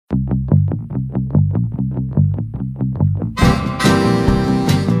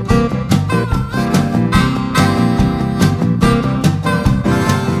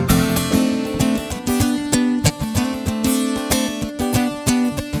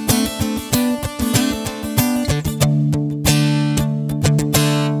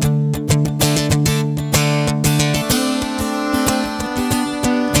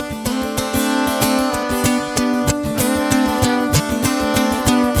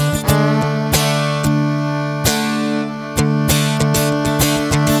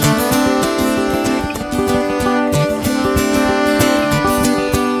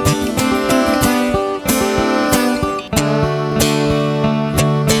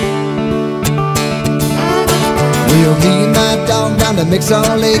Well, me and my dog down to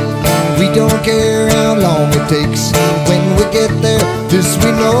Mixon Lake. We don't care how long it takes. When we get there, this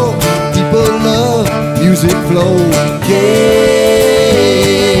we know, people love music flow. Yeah,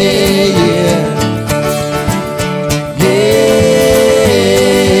 yeah.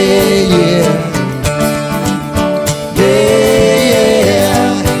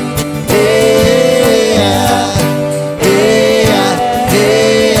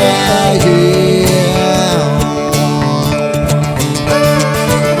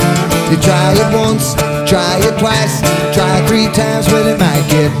 Try it once, try it twice, try it 3 times, but it might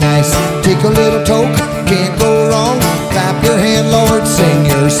get nice. Take a little toke, can't go wrong. Clap your hand, Lord, sing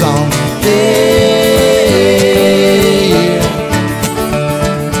your song. Yeah,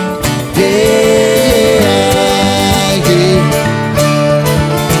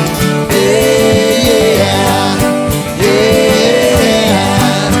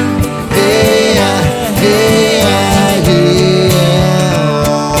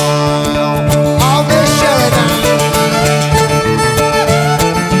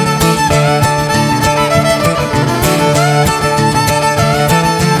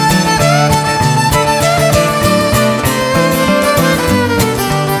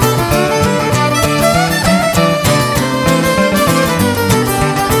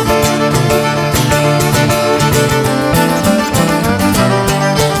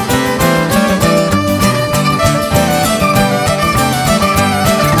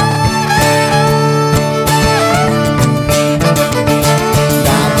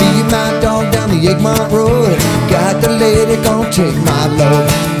 Egmont Road, got the lady gon' take my load.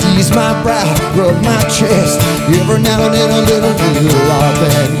 Ease my brow, rub my chest, every now and then a little off,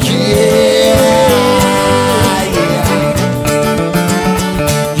 and yeah.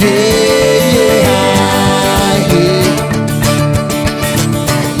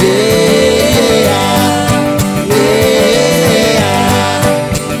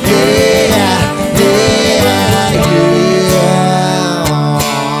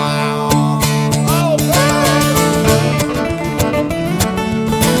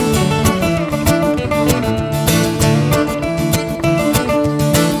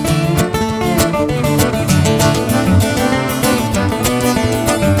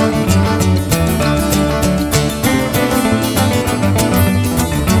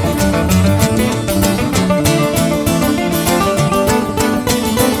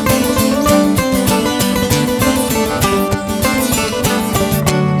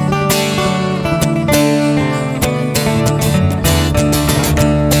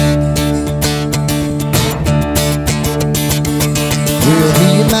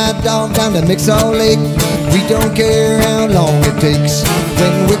 Dog down to Mixon Lake. We don't care how long it takes.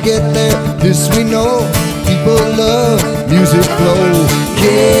 When we get there, this we know, people love music flow.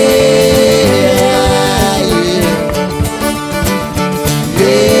 Yeah, yeah.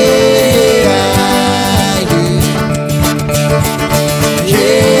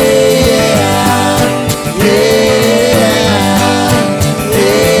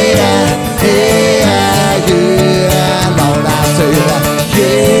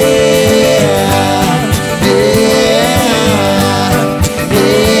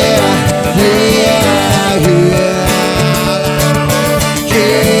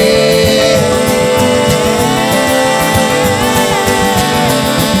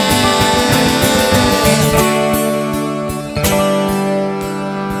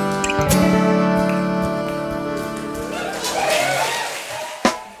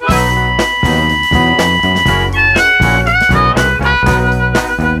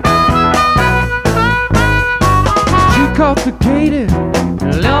 Katie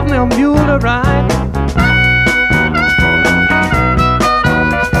left me a mule to ride.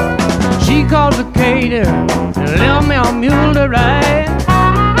 She called to Katie and left me a mule to ride.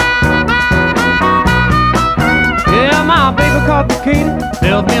 Yeah, my baby called to Katie,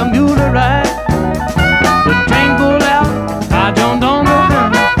 left me a mule to ride. The train pulled out, I jumped on the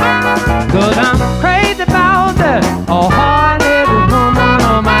gun, 'cause I'm crazy about that hard-headed woman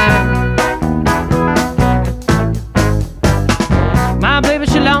of mine. My baby,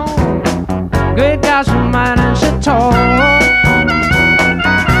 she long, great God, she might and she tall.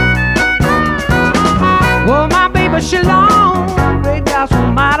 Well, my baby, she long, great God, she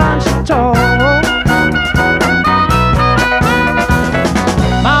might and she tall.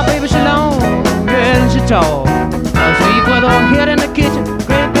 My baby, she long, and she tall. I sleep with her head in the kitchen,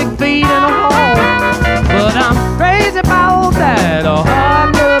 great big feet in the hall. But I'm crazy about that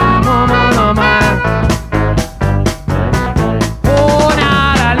hard-living woman of mine. Oh,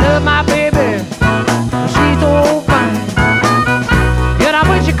 now I love my baby, she's so fine. Yet I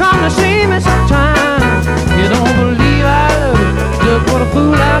wish you come to see me sometime. You don't believe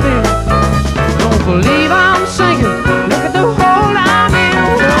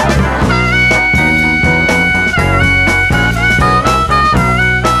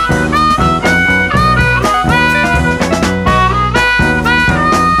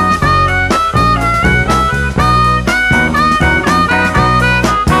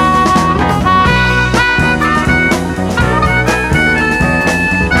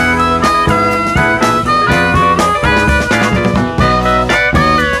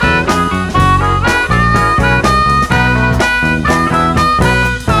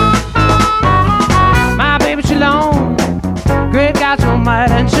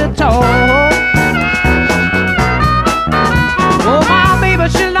white and she tall. Oh, my baby,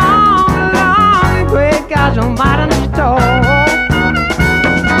 she long, long and great. Gosh, I'm white and she tall.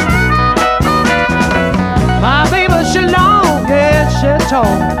 My baby, she long, yeah, she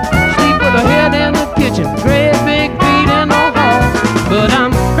tall. Sleep with her head in the kitchen, great big feet in the hall. But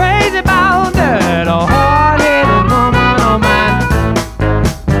I'm crazy about that hard-headed woman of mine.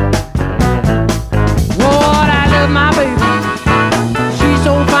 Lord, I love my baby, she's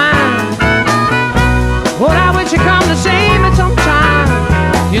so fine. Lord, I wish you'd come to see me sometime.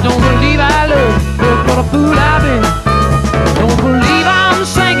 You don't believe I love you, look what a fool I've been. Don't believe I'm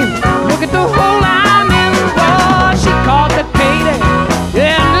singing, look at the hole I'm in. Oh, she called the Katie,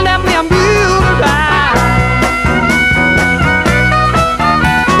 yeah, and left me a mule ride.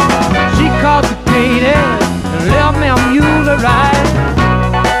 She called the Katie and left me a mule ride.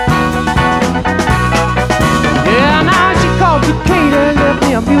 Yeah, now she called the Katie and left me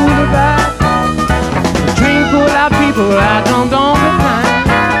a mule ride. The train pulled out people I don't behind.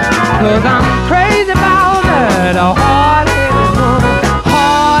 'Cause I'm crazy about that hard-headed woman,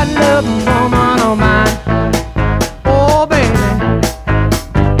 hard-loving woman of mine. Oh, baby,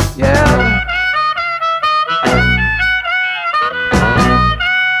 yeah.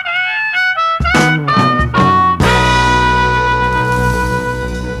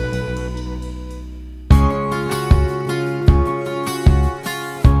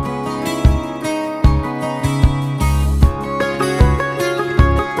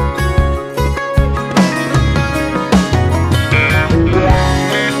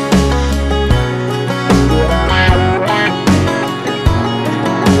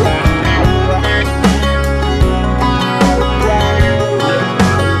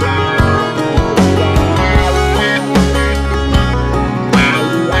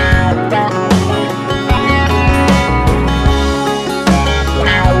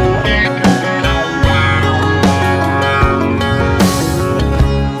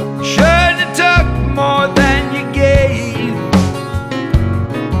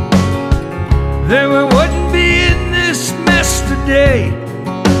 Then we wouldn't be in this mess today.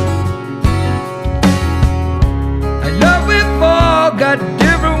 I know we've all got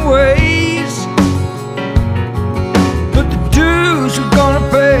different ways, but the dues we're gonna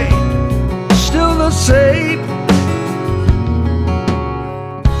pay are still the same.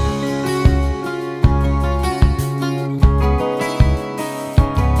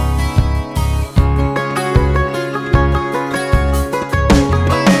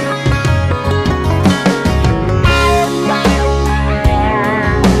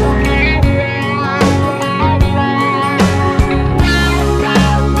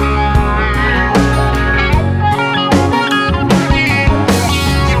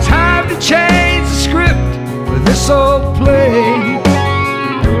 This old play,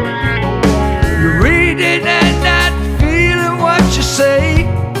 you're reading and not feeling what you say.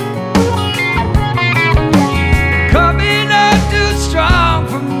 Coming out too strong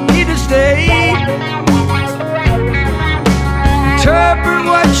for me to stay. Interpret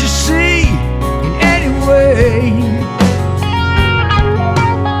what you see in any way.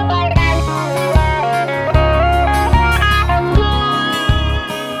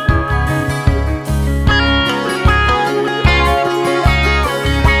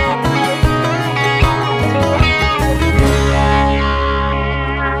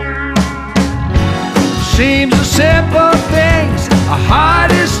 Seems the simple things are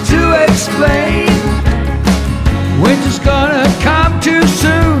hardest to explain. Winter's gonna come too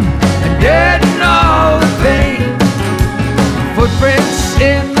soon and deaden all the pain. Footprints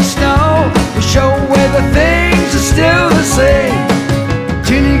in the snow will show whether things are still the same.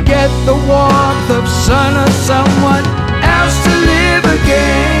 Till you get the warmth of sun or someone else to live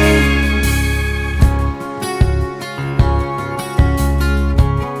again.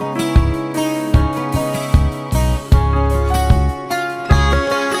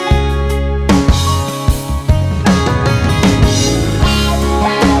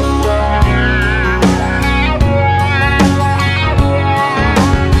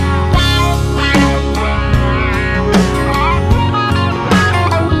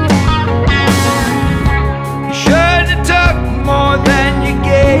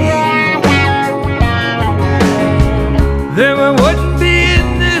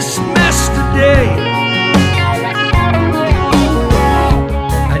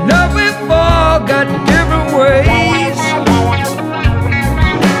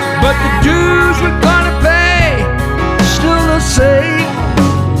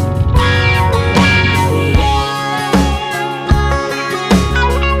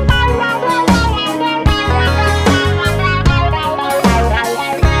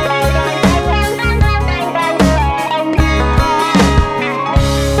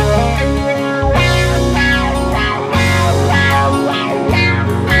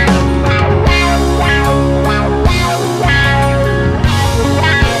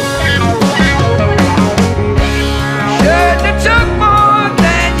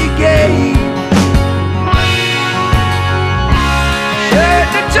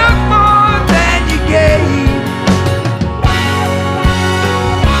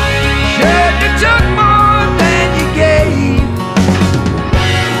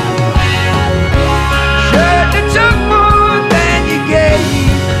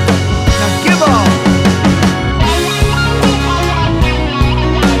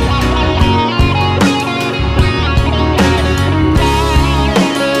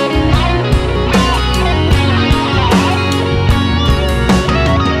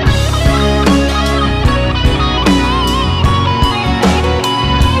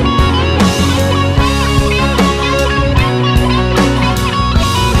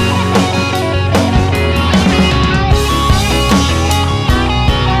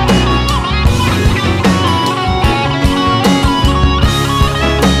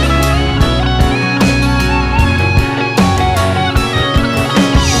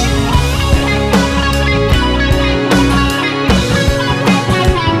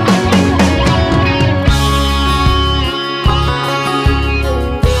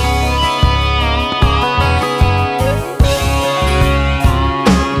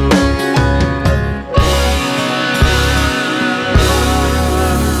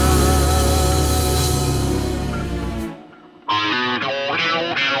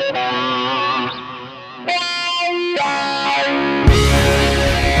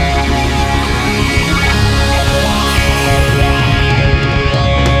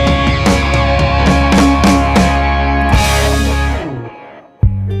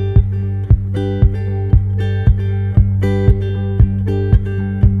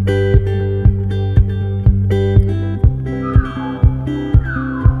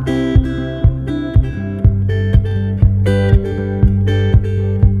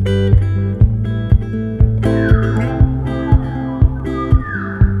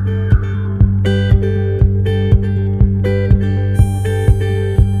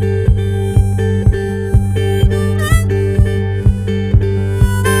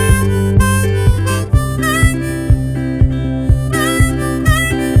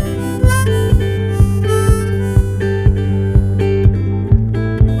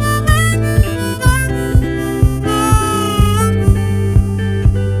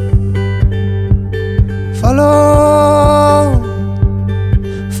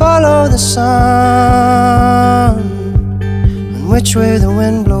 the sun and which way the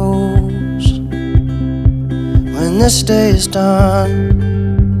wind blows when this day is done.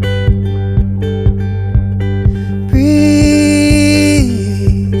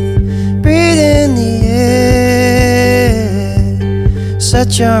 Breathe in the air,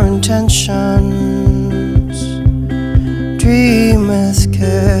 set your intentions, dream with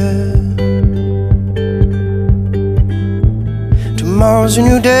care. Tomorrow's a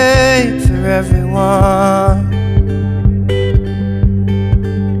new day for everyone,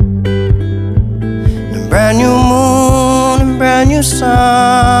 and a brand new moon and brand new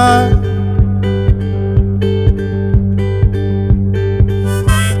sun.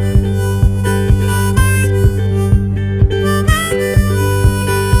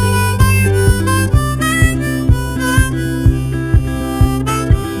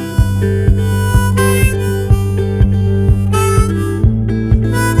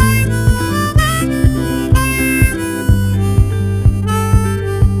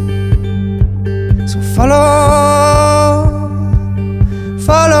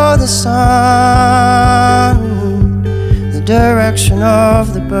 Follow the sun, the direction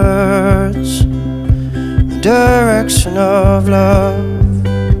of the birds, the direction of love.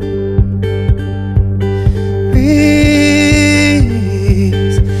 Breathe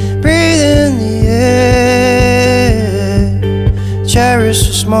in the air, cherish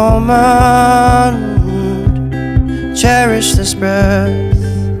this moment, cherish this breath.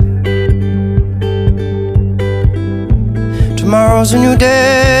 Tomorrow's a new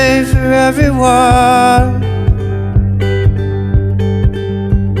day for everyone,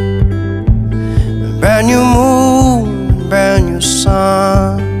 a brand new moon, a brand new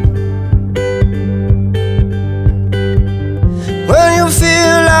sun. When you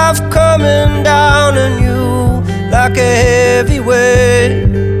feel life coming down on you like a heavy weight,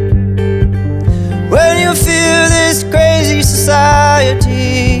 when you feel this crazy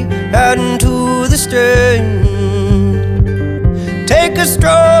society adding to the strain, take a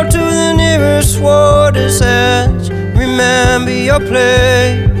stroll to the nearest water's edge. Remember your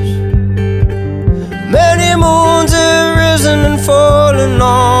place. Many moons have risen and fallen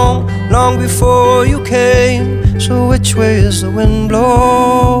long before you came. So which way is the wind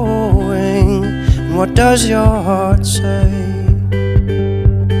blowing? And what does your heart say?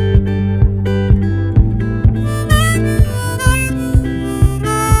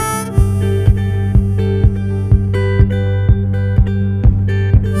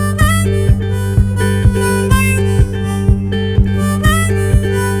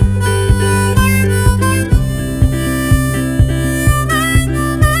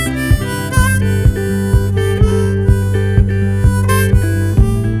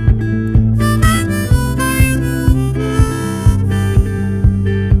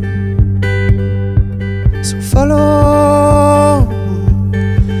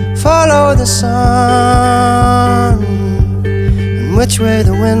 Follow the sun and which way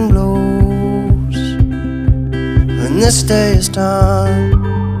the wind blows when this day is done.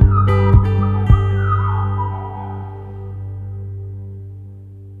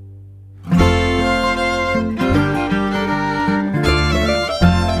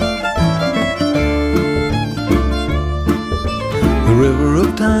 The river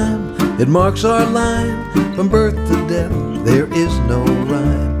of time, it marks our line from birth to death. There is no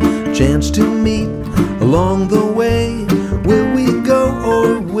rhyme. Chance to meet along the way. Will we go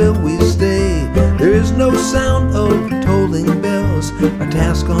or will we stay? There is no sound of tolling bells. Our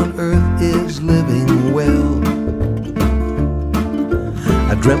task on earth is living well.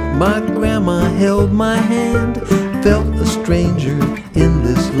 I dreamt my grandma held my hand, felt a stranger in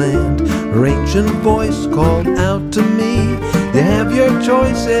this land. Her ancient voice called out to me, you have your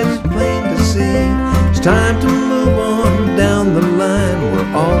choice, it's plain to see. It's time to move on down the line.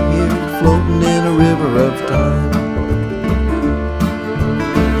 We're all here floating in a river of time.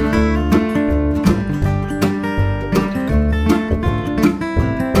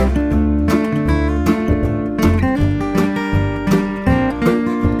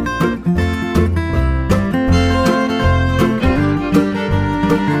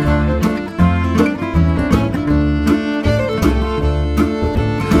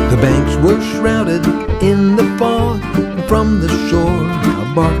 The banks were shrouded in the fog, and from the shore a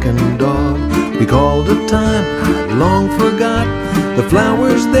barking dog. We called a time I long forgot, the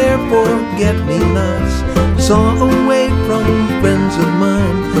flowers there forget-me-nots. Saw a wave from friends of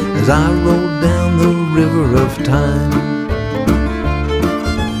mine as I rolled down the river of time.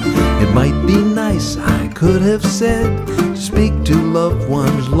 It might be night nice I could have said to speak to loved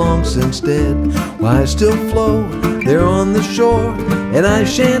ones long since dead. Why still flow there on the shore, and I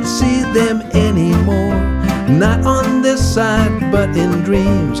shan't see them anymore. Not on this side, but in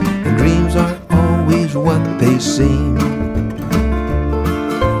dreams, and dreams aren't always what they seem.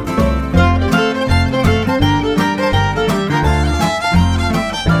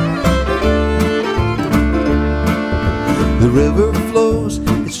 The river flows,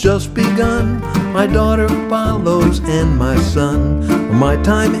 it's just begun. My daughter follows and my son. When my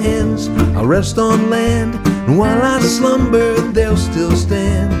time ends, I'll rest on land, and while I slumber, they'll still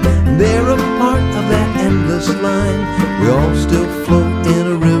stand. And they're a part of that endless line. We all still float in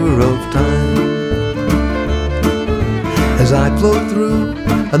a river of time. As I float through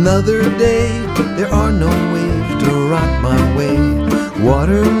another day, there are no waves to rock my way.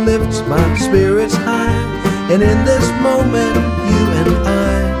 Water lifts my spirits high, and in this moment, you and I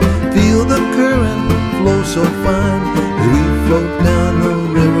feel the current flow so fine as we float down the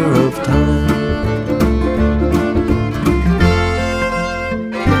river of time.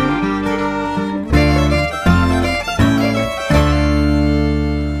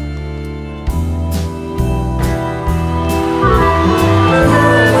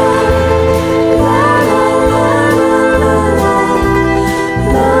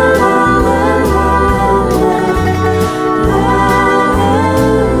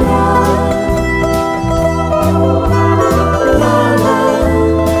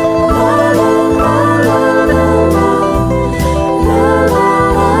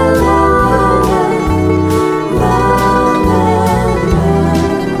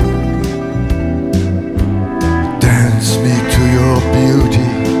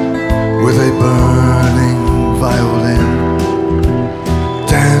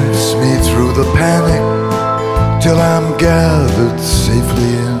 Till I'm gathered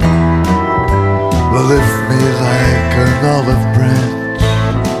safely in. Lift me like an olive branch,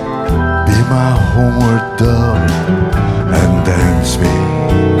 be my homeward dove, and dance me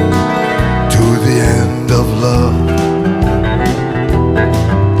to the end of love.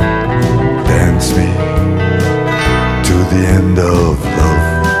 Dance me to the end of love.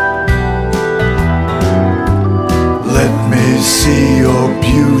 Let me see your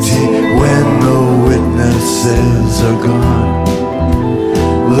beauty when the witnesses are gone.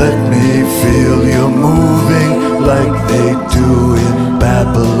 Let me feel you moving like they do in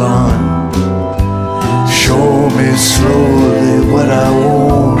Babylon. Show me slowly what I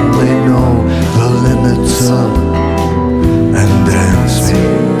only know the limits of, and dance me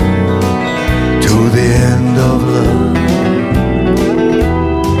to the end of love.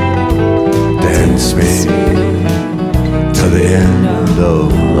 Dance me to the end of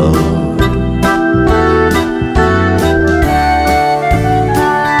love.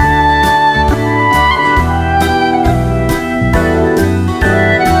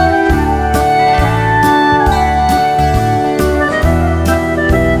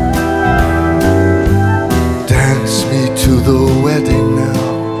 Dance me to the wedding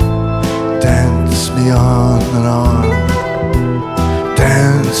now. Dance me on and on.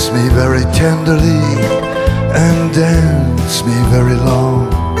 Dance me very tenderly, and dance me very long.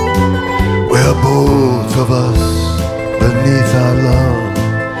 We're both of us beneath our love,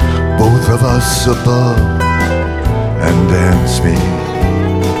 both of us above, and dance me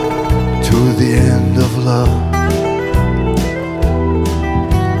to the end of love.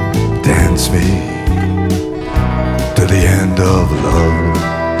 Dance me to the end of love.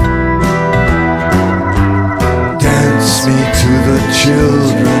 Dance me to the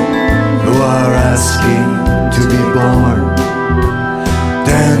children who are asking to be born.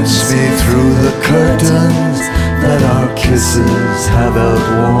 Dance me through the curtains that our kisses have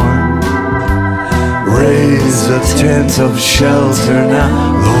outworn. Raise a tent of shelter now,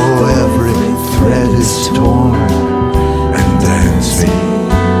 though every thread is torn, and dance me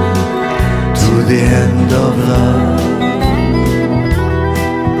to the end of love.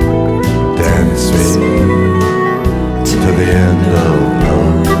 Dance me to the end of love.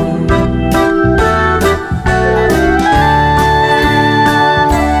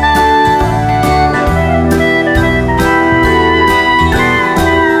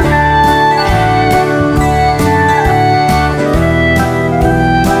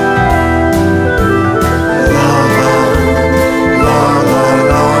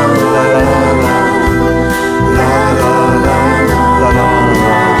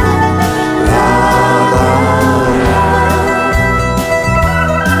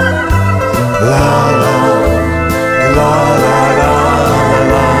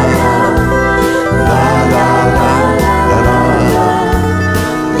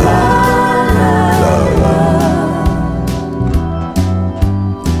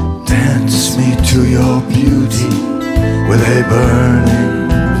 to your beauty with a burning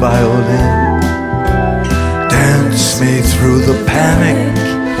violin. Dance me through the panic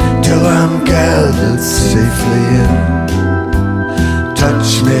till I'm gathered safely in.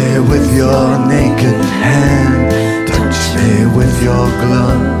 Touch me with your naked hand, touch me with your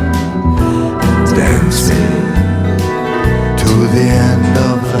glove. Dance me to the end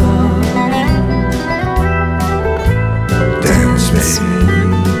of love. Dance me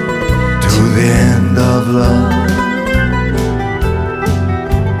to the end of love.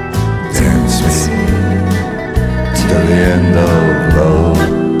 Dance me to the end of love.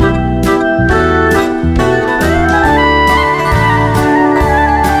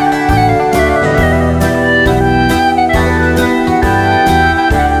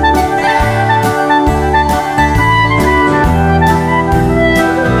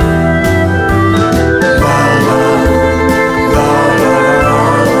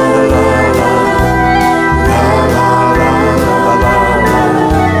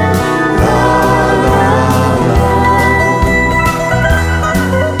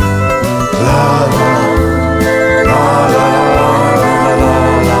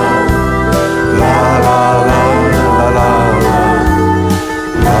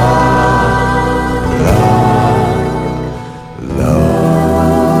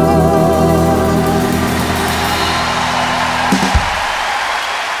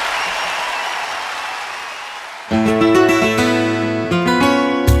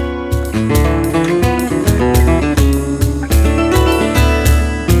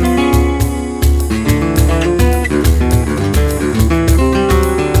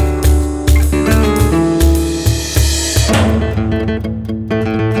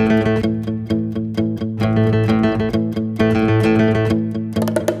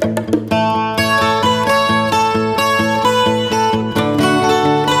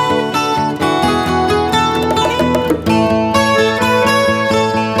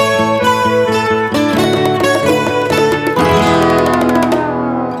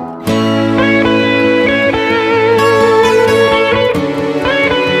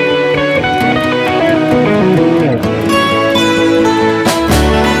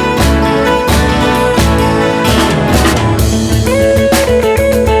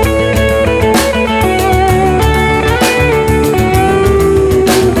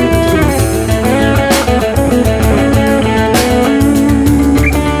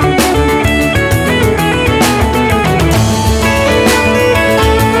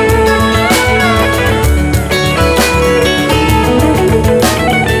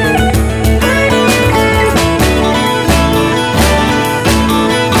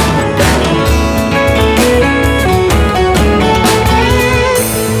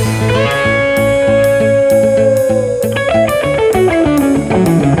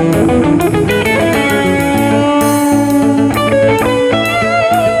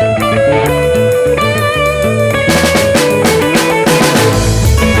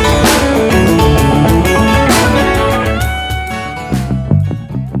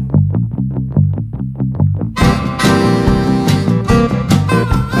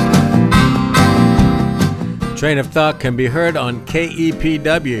 Train of Thought can be heard on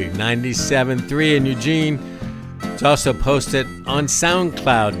KEPW 97.3 in Eugene. It's also posted on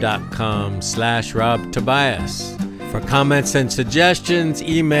soundcloud.com/Rob Tobias. For comments and suggestions,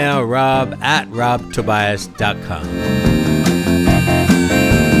 email rob@robtobias.com.